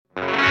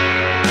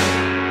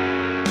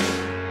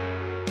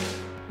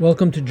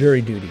Welcome to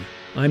Jury Duty.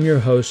 I'm your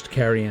host,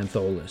 Carrie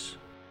Antholis.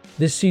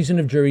 This season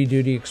of Jury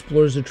Duty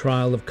explores the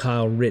trial of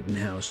Kyle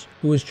Rittenhouse,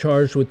 who was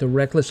charged with the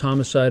reckless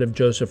homicide of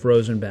Joseph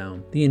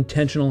Rosenbaum, the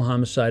intentional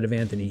homicide of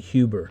Anthony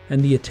Huber,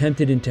 and the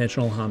attempted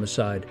intentional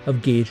homicide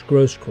of Gage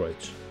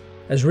Grosskreutz.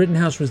 As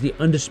Rittenhouse was the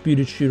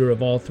undisputed shooter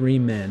of all three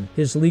men,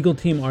 his legal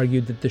team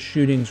argued that the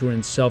shootings were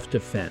in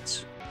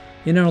self-defense.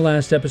 In our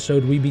last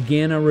episode, we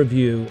began our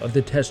review of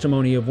the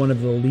testimony of one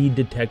of the lead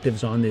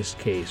detectives on this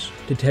case,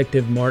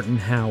 Detective Martin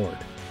Howard.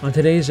 On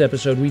today's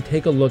episode, we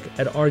take a look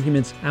at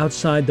arguments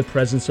outside the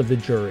presence of the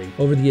jury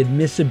over the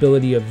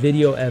admissibility of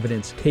video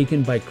evidence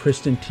taken by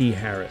Kristen T.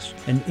 Harris,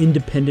 an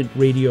independent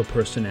radio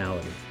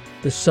personality.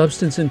 The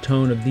substance and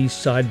tone of these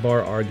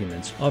sidebar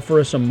arguments offer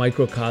us a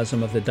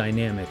microcosm of the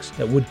dynamics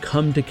that would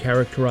come to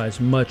characterize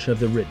much of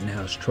the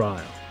Rittenhouse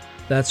trial.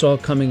 That's all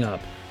coming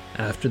up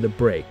after the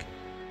break.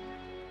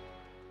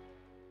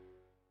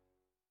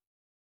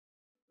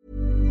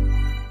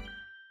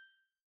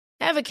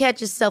 Ever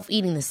catch yourself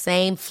eating the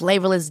same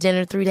flavorless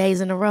dinner 3 days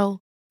in a row?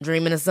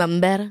 Dreaming of something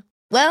better?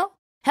 Well,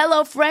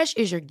 HelloFresh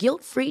is your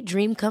guilt-free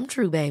dream come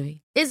true,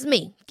 baby. It's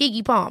me,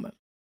 Keke Palmer.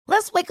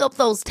 Let's wake up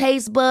those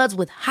taste buds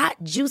with hot,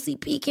 juicy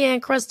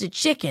pecan-crusted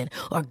chicken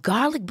or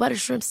garlic butter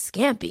shrimp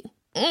scampi.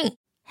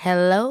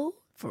 Hello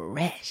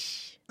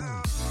Fresh.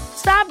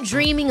 Stop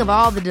dreaming of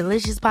all the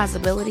delicious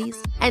possibilities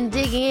and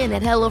dig in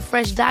at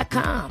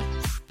HelloFresh.com.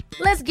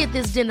 Let's get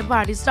this dinner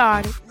party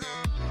started.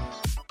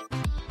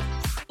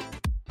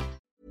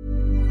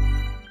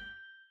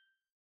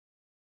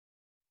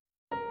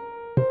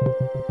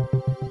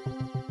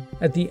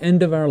 At the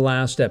end of our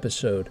last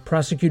episode,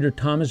 Prosecutor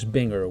Thomas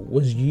Binger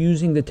was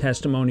using the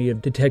testimony of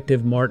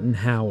Detective Martin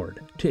Howard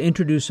to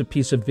introduce a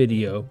piece of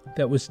video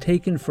that was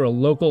taken for a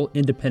local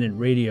independent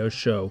radio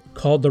show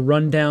called The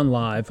Rundown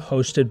Live,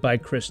 hosted by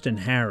Kristen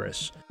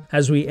Harris.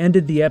 As we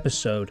ended the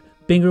episode,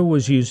 Binger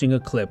was using a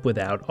clip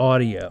without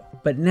audio.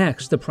 But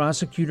next, the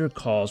prosecutor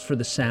calls for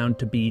the sound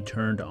to be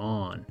turned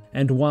on.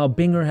 And while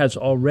Binger has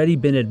already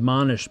been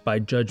admonished by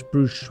Judge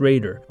Bruce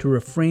Schrader to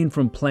refrain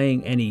from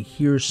playing any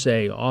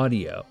hearsay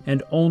audio,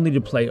 and only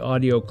to play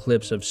audio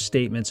clips of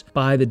statements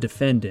by the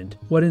defendant,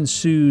 what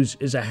ensues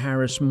is a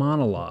Harris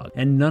monologue,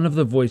 and none of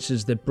the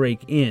voices that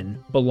break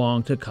in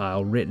belong to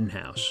Kyle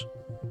Rittenhouse.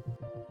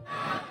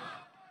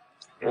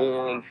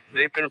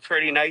 They've been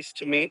pretty nice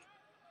to me.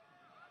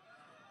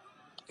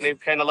 They've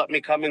kind of let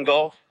me come and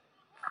go.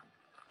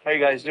 How you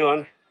guys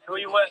doing? Who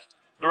you with?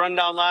 The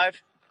Rundown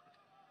Live.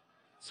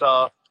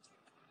 So,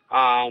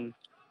 now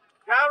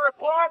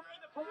report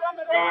in the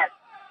perimeter.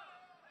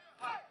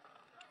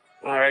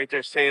 All right,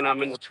 they're saying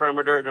I'm in the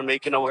perimeter. They're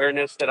making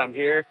awareness that I'm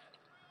here.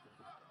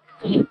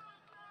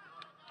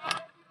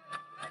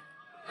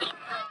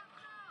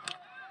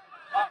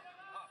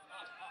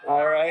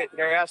 All right,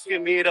 they're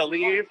asking me to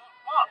leave.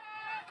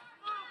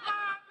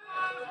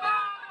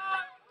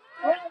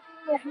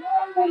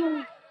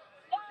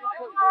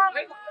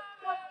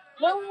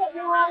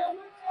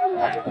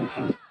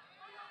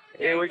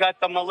 And we got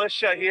the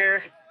militia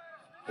here.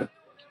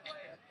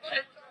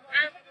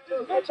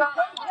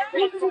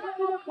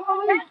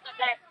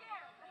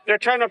 They're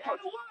trying to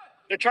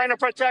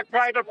protect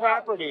private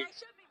property.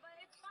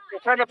 They're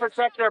trying to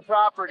protect their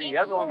property.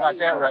 Everyone got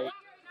that right.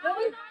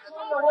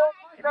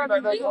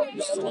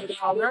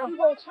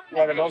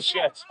 Yeah, no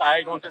shit.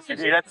 I don't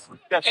disagree.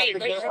 That's hey,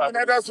 they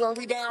had us when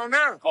we down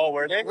there. Oh,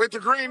 were they? With the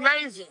green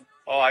laser.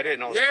 Oh, I didn't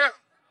know. Yeah.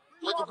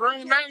 With the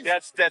green laser.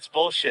 That's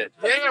bullshit.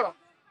 Yeah.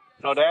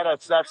 No,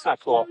 that's not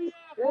cool.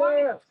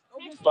 Yeah.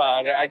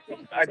 But I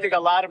think a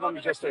lot of them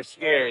just are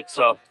scared.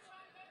 So.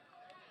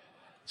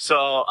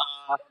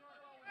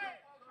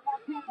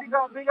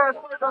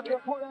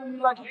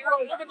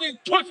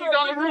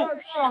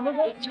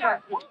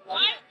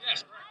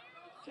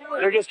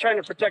 They're just trying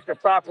to protect their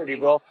property,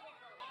 bro.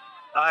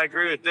 I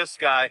agree with this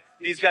guy.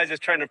 These guys are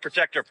trying to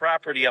protect their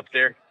property up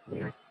there.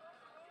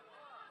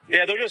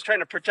 Yeah, they're just trying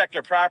to protect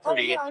their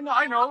property. Oh, yeah,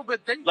 I know,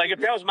 but they... Like, if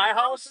that was my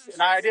house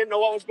and I didn't know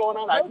what was going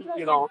on,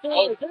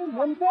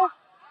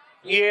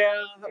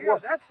 Yeah, well,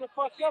 that's the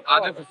fuck up.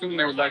 I just assumed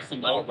they were like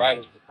some old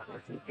riders.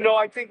 No,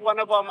 I think one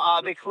of them,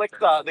 they clicked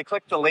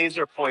the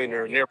laser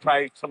pointer, and they're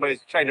probably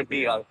somebody's trying to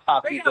be a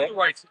copy dick. They have the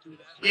right to do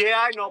that. Yeah,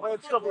 I know, but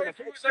it's still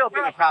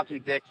being a copy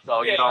dick,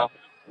 though, you know.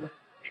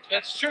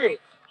 That's true.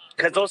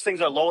 Because those things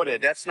are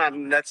loaded. That's not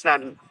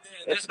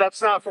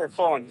for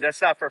fun.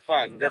 That's not for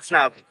fun. That's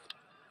not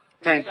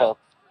painful.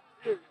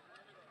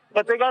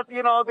 But they got,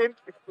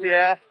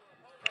 yeah.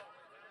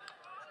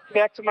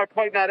 Back to my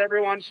point, not all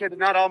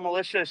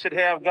militias should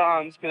have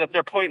guns, because if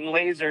they're pointing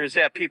lasers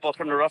at people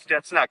from the roof,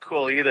 that's not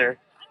cool either.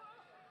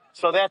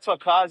 So that's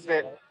what caused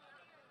it.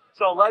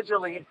 So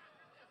allegedly,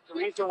 the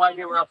reason why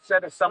they were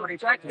upset is somebody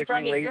tried to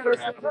bring lasers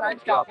at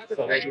them.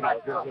 So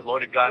they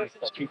loaded guns.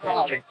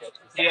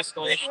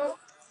 De-escalation.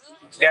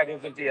 That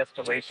is a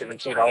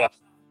de-escalation.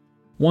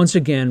 Once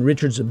again,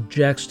 Richards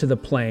objects to the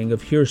playing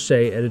of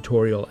hearsay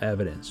editorial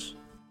evidence.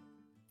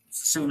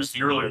 Same as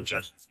the earlier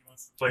judge. If he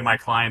wants to play my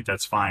client,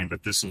 that's fine,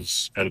 but this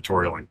is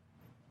editorialing.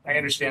 I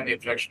understand the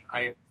objection.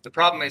 The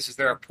problem is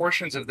there are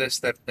portions of this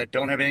that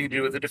don't have anything to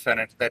do with the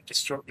defendant that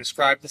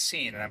describe the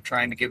scene, and I'm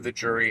trying to give the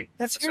jury.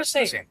 That's a sense of the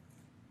hearsay. scene.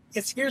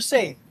 It's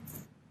hearsay.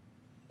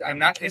 I'm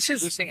not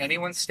introducing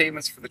anyone's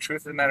statements for the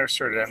truth of the matter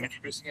asserted. I'm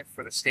introducing it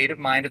for the state of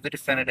mind of the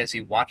defendant as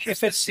he watches If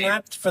the it's scene.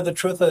 not for the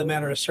truth of the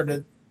matter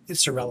asserted,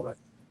 it's irrelevant.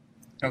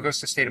 No, it goes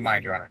to state of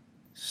mind, Your Honor,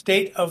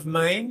 State of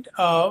mind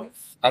of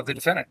of the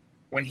defendant.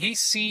 When he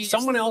sees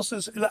someone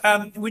else's.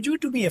 Would you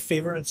do me a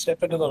favor and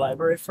step into the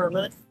library for a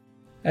minute?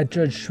 At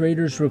Judge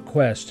Schrader's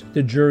request,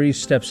 the jury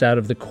steps out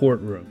of the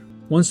courtroom.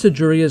 Once the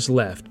jury has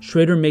left,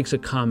 Schrader makes a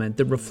comment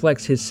that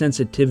reflects his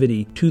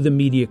sensitivity to the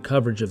media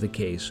coverage of the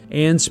case,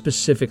 and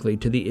specifically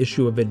to the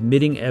issue of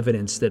admitting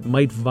evidence that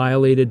might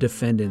violate a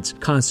defendant's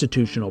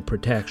constitutional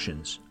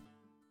protections.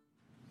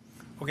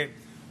 Okay.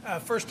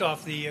 First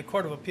off, the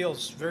Court of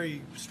Appeals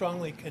very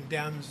strongly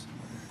condemns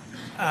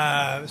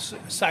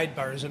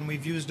sidebars, and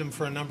we've used them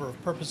for a number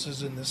of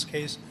purposes in this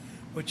case,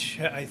 which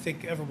I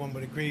think everyone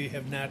would agree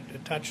have not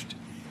touched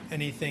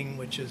anything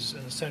which is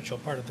an essential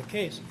part of the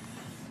case,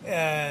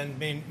 and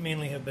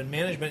mainly have been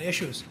management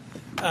issues.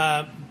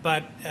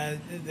 But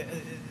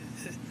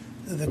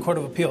the Court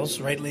of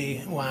Appeals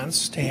rightly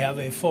wants to have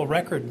a full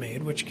record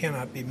made, which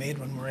cannot be made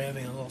when we're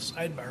having a little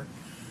sidebar.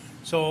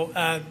 So,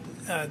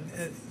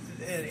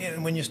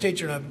 and when you state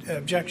your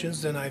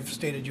objections, then I've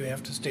stated you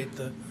have to state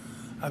the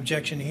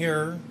objection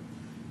here,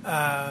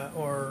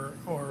 or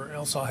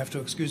else I'll have to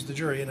excuse the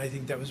jury. And I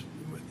think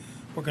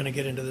we're going to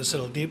get into this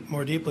a little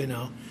more deeply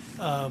now.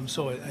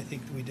 So I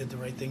think we did the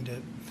right thing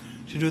to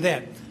do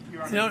that.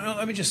 No,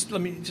 let me just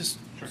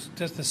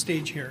set the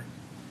stage here.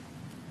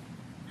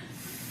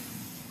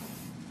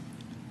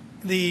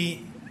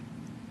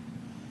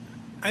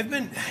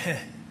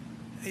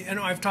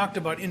 I've talked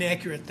about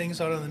inaccurate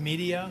things out on the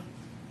media,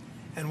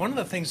 and one of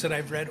the things that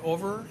I've read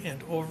over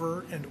and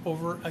over and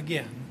over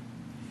again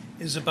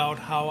is about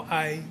how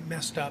I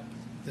messed up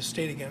the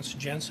State against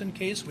Jensen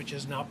case, which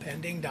is now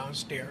pending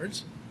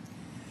downstairs.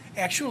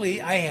 Actually,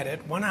 I had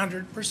it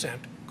 100%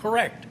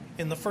 correct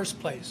in the first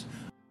place.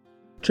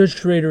 Judge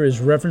Schrader is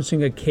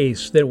referencing a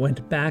case that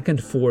went back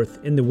and forth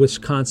in the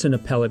Wisconsin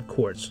appellate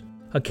courts,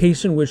 a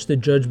case in which the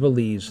judge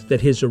believes that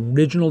his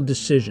original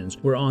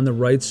decisions were on the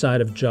right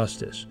side of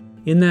justice.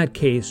 In that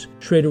case,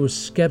 Schrader was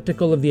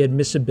skeptical of the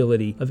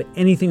admissibility of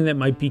anything that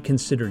might be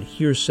considered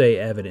hearsay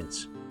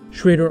evidence.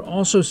 Schrader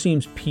also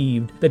seems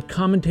peeved that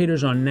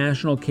commentators on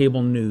national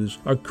cable news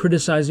are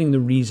criticizing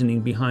the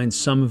reasoning behind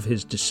some of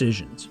his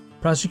decisions.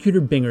 Prosecutor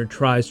Binger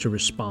tries to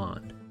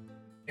respond.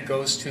 it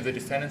goes to the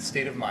defendant's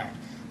state of mind,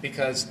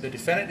 because the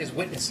defendant is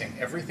witnessing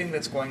everything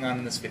that's going on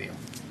in this video.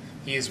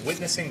 He is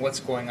witnessing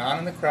what's going on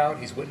in the crowd.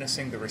 He's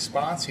witnessing the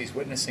response. He's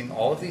witnessing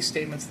all of these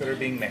statements that are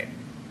being made.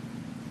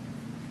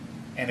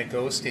 And it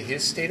goes to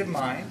his state of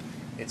mind.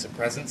 It's a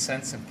present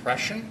sense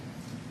impression.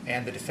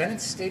 And the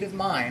defendant's state of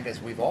mind,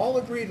 as we've all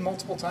agreed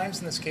multiple times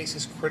in this case,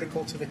 is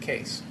critical to the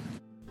case.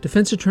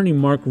 Defense attorney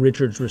Mark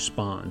Richards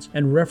responds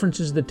and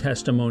references the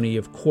testimony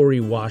of Corey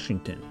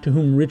Washington, to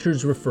whom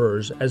Richards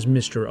refers as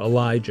Mr.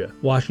 Elijah,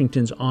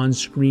 Washington's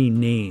on-screen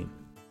name.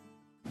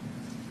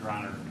 Your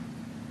Honor,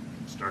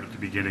 start at the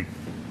beginning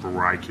for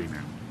where I came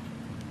in.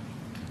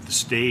 The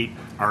state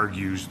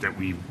argues that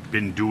we've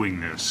been doing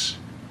this.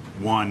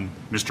 One,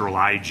 Mr.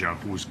 Elijah,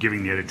 who was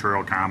giving the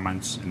editorial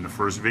comments in the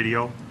first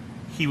video,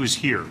 he was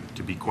here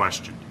to be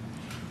questioned.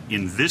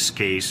 In this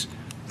case,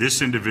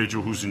 this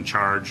individual who's in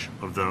charge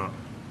of the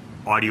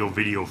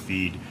audio-video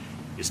feed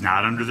is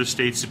not under the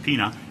state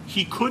subpoena.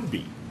 He could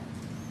be.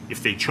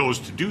 If they chose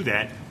to do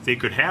that, they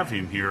could have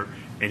him here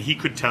and he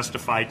could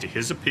testify to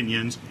his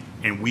opinions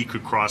and we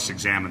could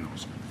cross-examine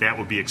those. That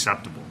would be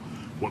acceptable.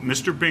 What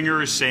Mr.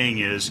 Binger is saying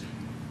is,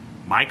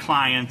 my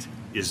client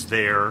is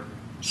there,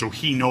 so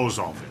he knows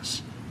all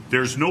this.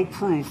 There's no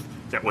proof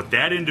that what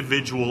that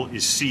individual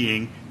is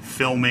seeing,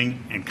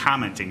 filming, and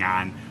commenting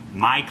on,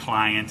 my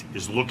client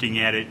is looking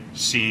at it,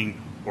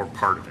 seeing, or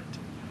part of it.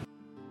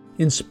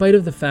 In spite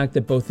of the fact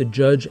that both the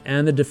judge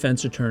and the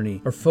defense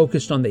attorney are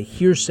focused on the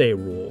hearsay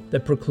rule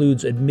that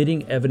precludes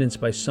admitting evidence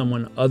by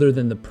someone other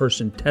than the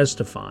person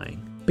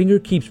testifying,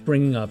 Binger keeps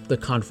bringing up the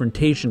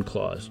confrontation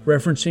clause,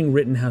 referencing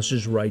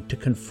Rittenhouse's right to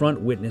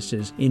confront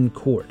witnesses in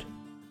court.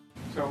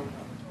 So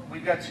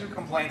we've got two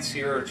complaints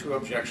here, or two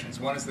objections.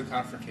 One is the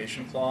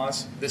confrontation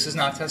clause. This is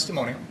not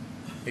testimonial.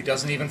 It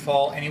doesn't even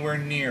fall anywhere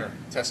near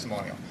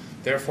testimonial.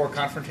 Therefore,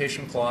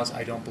 confrontation clause,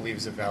 I don't believe,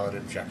 is a valid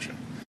objection.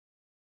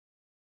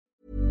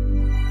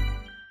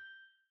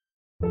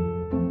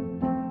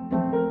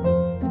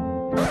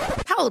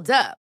 Hold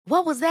up.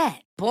 What was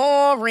that?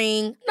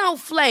 Boring. No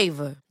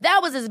flavor.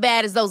 That was as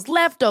bad as those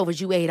leftovers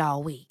you ate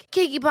all week.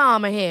 Keke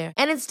Palmer here.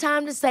 And it's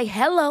time to say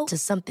hello to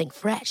something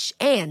fresh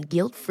and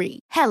guilt-free.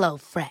 Hello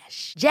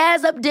Fresh.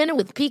 Jazz up dinner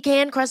with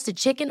pecan-crusted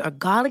chicken or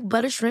garlic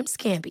butter shrimp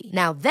scampi.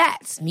 Now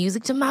that's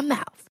music to my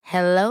mouth.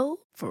 Hello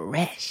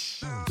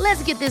Fresh.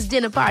 Let's get this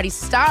dinner party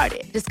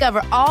started.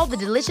 Discover all the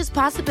delicious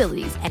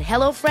possibilities at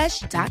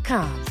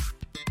HelloFresh.com.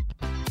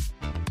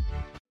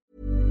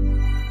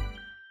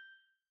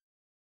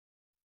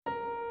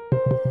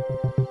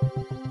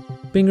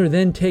 Binger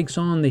then takes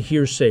on the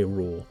hearsay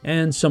rule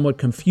and, somewhat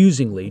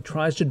confusingly,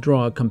 tries to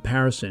draw a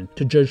comparison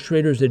to Judge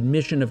Schroeder's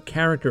admission of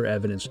character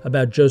evidence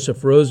about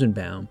Joseph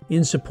Rosenbaum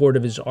in support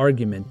of his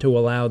argument to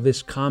allow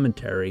this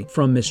commentary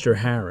from Mr.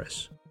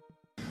 Harris.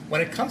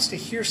 When it comes to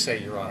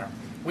hearsay, Your Honor,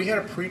 we had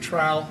a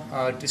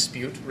pretrial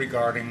dispute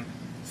regarding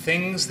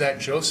things that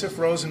Joseph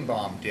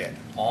Rosenbaum did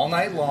all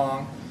night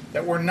long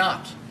that were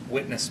not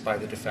witnessed by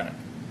the defendant.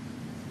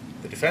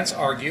 The defense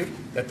argued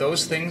that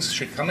those things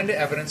should come into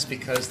evidence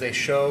because they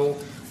show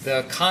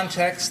the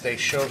context, they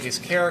show his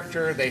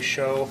character, they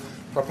show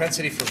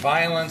propensity for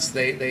violence,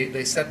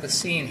 they set the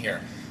scene here.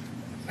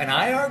 And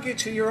I argue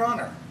to Your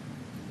Honor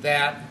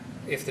that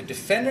if the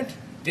defendant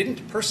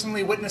didn't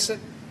personally witness it,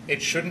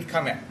 it shouldn't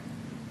come in.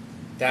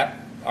 That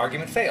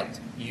argument failed.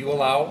 You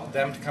allow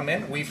them to come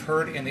in. We've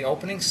heard in the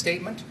opening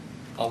statement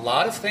a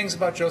lot of things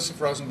about Joseph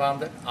Rosenbaum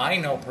that I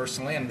know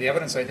personally, and the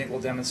evidence I think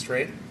will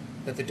demonstrate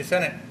that the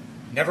defendant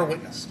never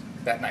witnessed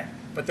that night.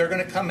 But they're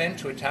going to come in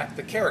to attack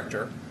the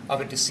character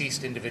of a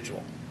deceased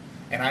individual.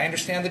 And I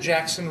understand the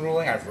Jackson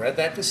ruling. I've read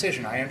that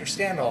decision. I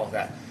understand all of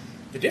that.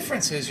 The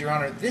difference is, Your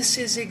Honor, this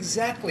is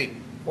exactly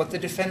what the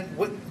defendant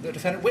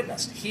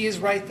witnessed. He is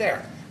right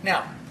there.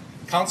 Now,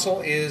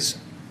 counsel is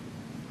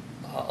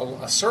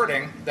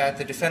asserting that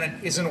the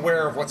defendant isn't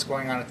aware of what's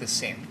going on at this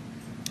scene.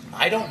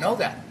 I don't know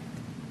that.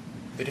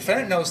 The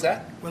defendant knows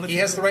that. Well, he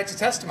has the right to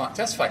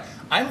testify.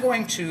 I'm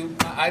going to.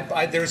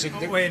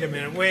 Wait a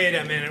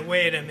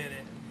minute.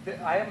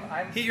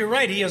 You're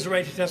right. He has the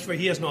right to testify.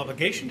 He has no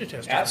obligation to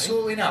testify.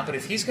 Absolutely not. But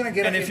if he's going to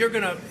get, and if you're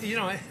going to,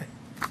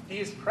 he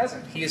is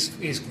present. He's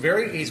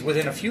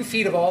within a few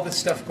feet of all this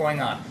stuff going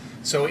on.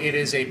 So it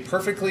is a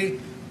perfectly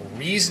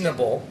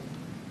reasonable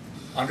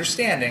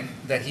understanding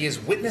that he is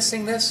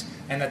witnessing this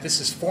and that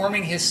this is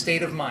forming his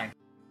state of mind.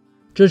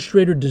 Judge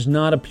Schroeder does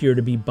not appear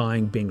to be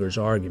buying Binger's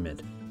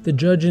argument. The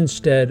judge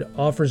instead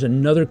offers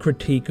another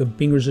critique of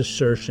Binger's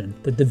assertion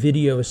that the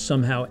video is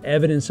somehow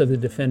evidence of the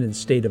defendant's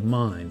state of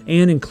mind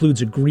and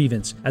includes a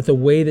grievance at the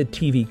way that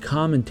TV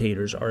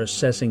commentators are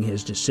assessing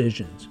his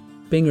decisions.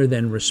 Binger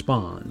then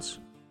responds.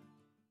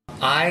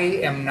 I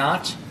am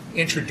not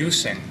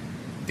introducing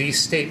these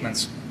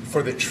statements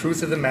for the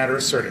truth of the matter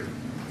asserted.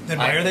 Then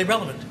why are they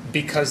relevant?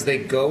 Because they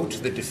go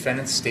to the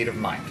defendant's state of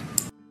mind.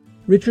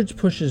 Richards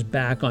pushes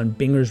back on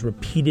Binger's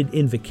repeated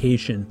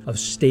invocation of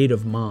state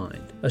of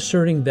mind,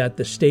 asserting that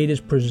the state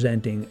is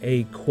presenting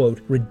a,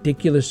 quote,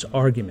 ridiculous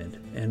argument,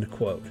 end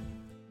quote.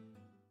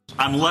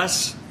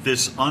 Unless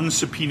this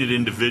unsubpoenaed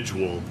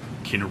individual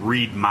can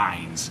read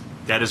minds,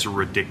 that is a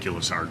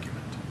ridiculous argument.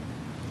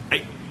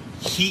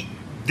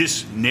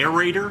 This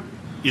narrator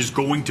is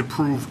going to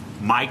prove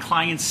my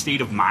client's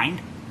state of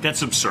mind?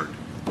 That's absurd.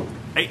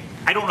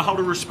 I don't know how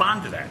to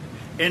respond to that.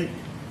 And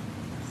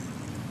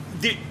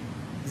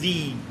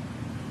the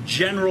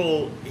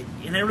general,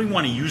 and I don't even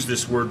want to use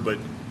this word, but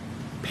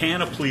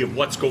panoply of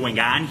what's going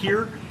on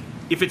here,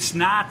 if it's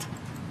not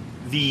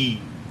the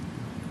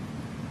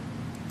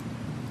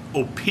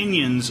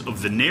opinions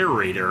of the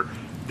narrator,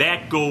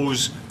 that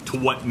goes to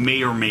what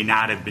may or may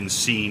not have been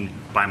seen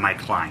by my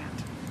client.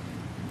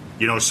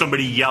 You know,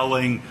 somebody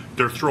yelling,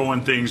 they're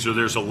throwing things, or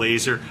there's a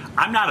laser.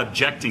 I'm not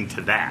objecting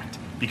to that,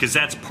 because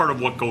that's part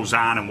of what goes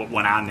on and what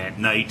went on that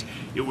night.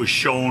 It was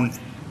shown,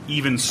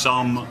 even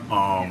some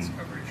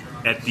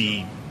at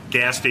the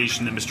gas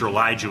station that Mr.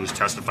 Elijah was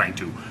testifying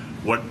to.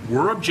 What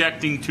we're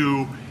objecting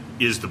to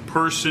is the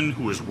person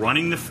who is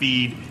running the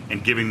feed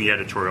and giving the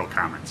editorial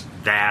comments.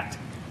 That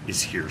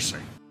is hearsay.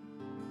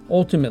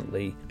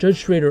 Ultimately, Judge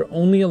Schroeder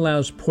only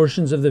allows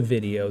portions of the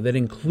video that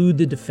include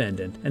the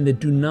defendant and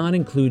that do not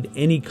include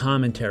any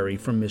commentary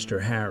from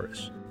Mr.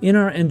 Harris. In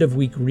our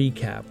end-of-week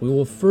recap, we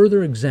will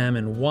further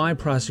examine why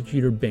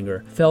Prosecutor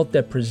Binger felt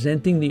that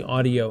presenting the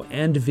audio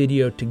and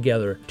video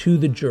together to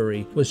the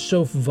jury was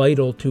so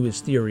vital to his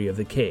theory of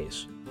the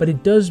case. But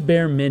it does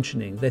bear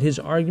mentioning that his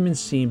arguments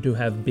seem to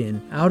have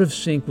been out of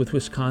sync with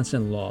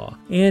Wisconsin law,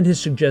 and his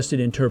suggested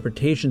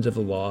interpretations of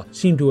the law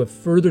seem to have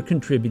further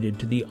contributed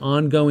to the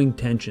ongoing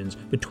tensions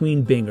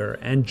between Binger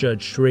and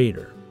Judge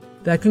Schroeder.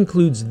 That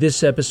concludes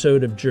this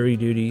episode of Jury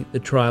Duty, the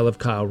trial of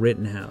Kyle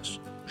Rittenhouse.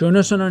 Join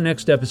us on our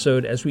next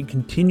episode as we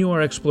continue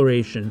our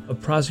exploration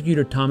of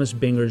Prosecutor Thomas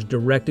Binger's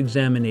direct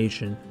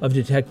examination of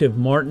Detective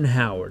Martin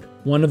Howard,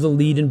 one of the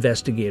lead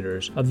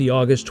investigators of the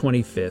August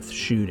 25th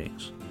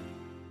shootings.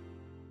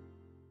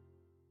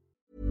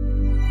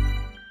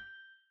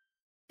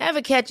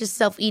 Ever catch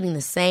yourself eating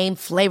the same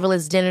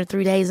flavorless dinner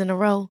 3 days in a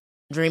row?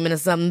 Dreaming of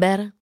something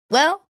better?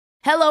 Well,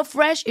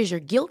 HelloFresh is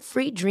your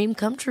guilt-free dream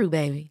come true,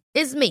 baby.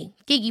 It's me,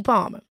 Keke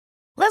Palmer.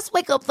 Let's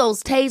wake up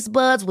those taste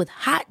buds with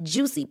hot,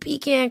 juicy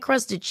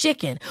pecan-crusted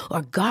chicken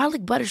or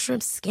garlic butter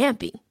shrimp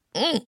scampi.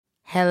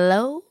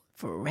 Hello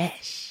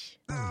Fresh.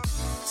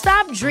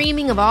 Stop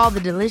dreaming of all the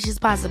delicious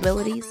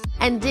possibilities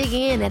and dig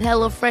in at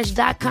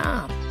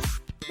HelloFresh.com.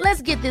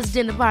 Let's get this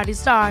dinner party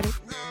started.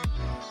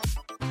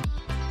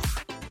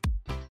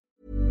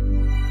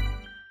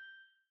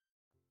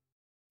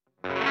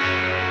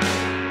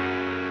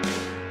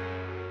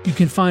 You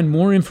can find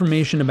more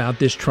information about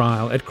this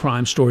trial at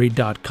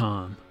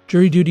crimestory.com.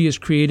 Jury Duty is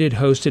created,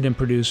 hosted, and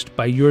produced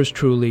by yours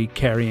truly,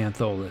 Carrie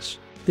Antholis.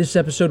 This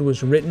episode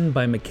was written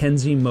by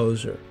Mackenzie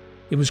Moser.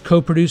 It was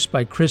co-produced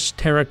by Chris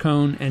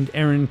Terracone and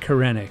Aaron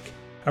Karenik.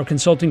 Our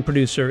consulting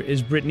producer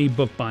is Brittany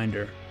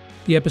Bookbinder.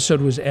 The episode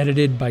was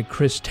edited by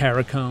Chris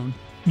Terracone.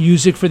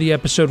 Music for the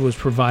episode was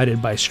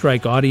provided by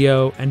Strike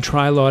Audio, and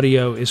Trial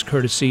Audio is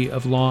courtesy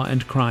of Law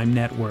and Crime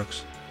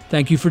Networks.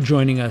 Thank you for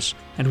joining us,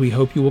 and we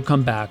hope you will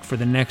come back for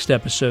the next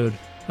episode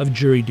of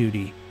Jury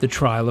Duty, the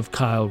trial of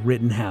Kyle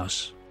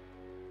Rittenhouse.